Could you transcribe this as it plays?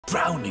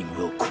Drowning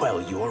will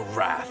quell your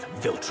wrath,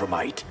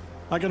 Viltrumite.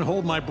 I can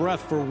hold my breath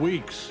for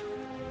weeks.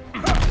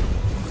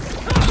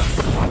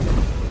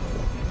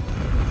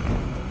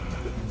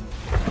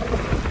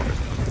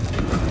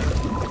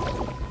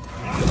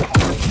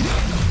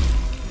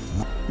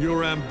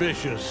 You're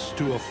ambitious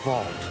to a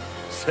fault.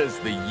 Says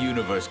the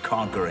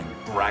universe-conquering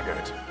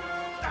braggart.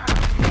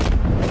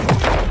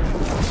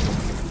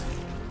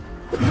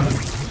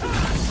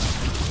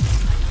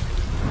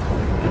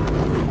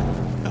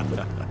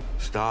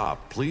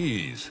 Stop,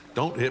 please.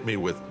 Don't hit me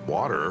with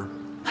water.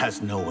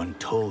 Has no one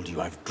told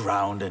you I've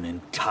drowned an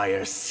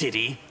entire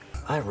city?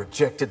 I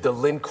rejected the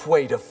Lin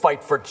Kuei to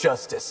fight for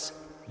justice.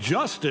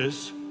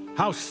 Justice?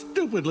 How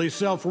stupidly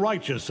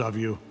self-righteous of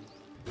you.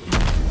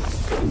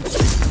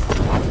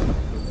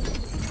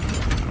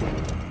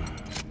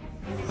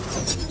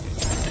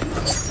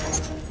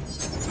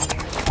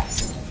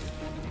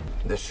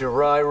 The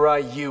Shirai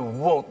Ryu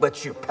won't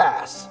let you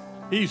pass.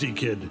 Easy,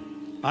 kid.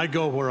 I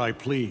go where I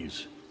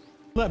please.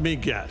 Let me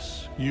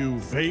guess, you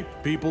vape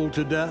people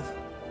to death?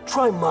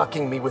 Try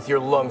mocking me with your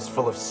lungs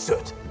full of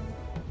soot.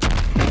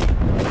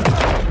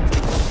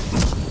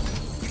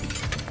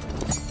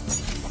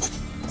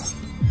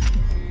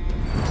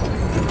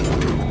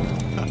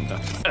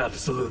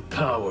 Absolute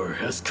power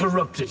has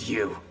corrupted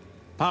you.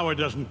 Power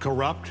doesn't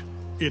corrupt,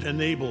 it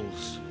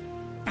enables.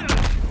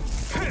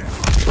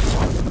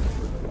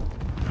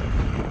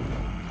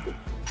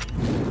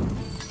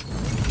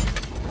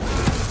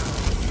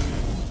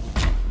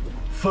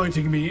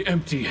 Fighting me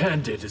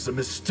empty-handed is a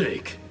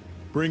mistake.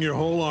 Bring your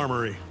whole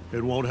armory.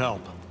 It won't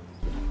help.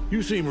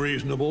 You seem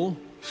reasonable.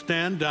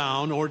 Stand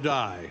down or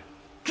die.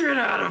 Get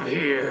out of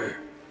here!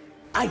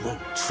 I won't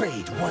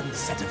trade one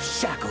set of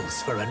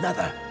shackles for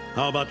another.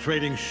 How about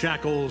trading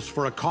shackles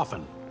for a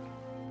coffin?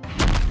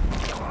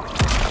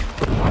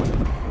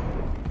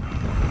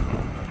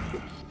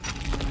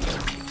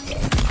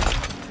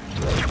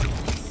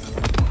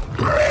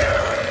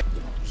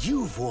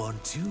 You've worn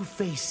two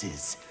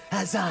faces,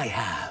 as I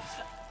have.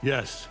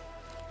 Yes.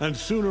 And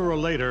sooner or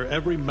later,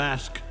 every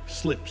mask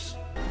slips.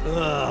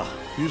 Ugh,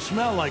 you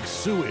smell like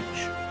sewage.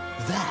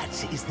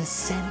 That is the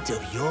scent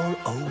of your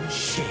own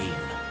shame.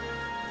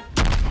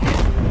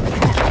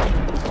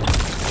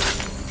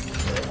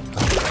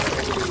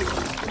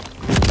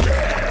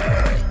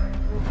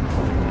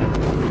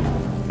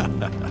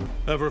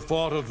 Ever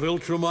fought a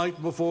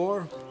Viltrumite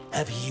before?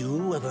 Have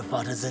you ever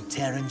fought as a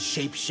Terran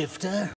shapeshifter?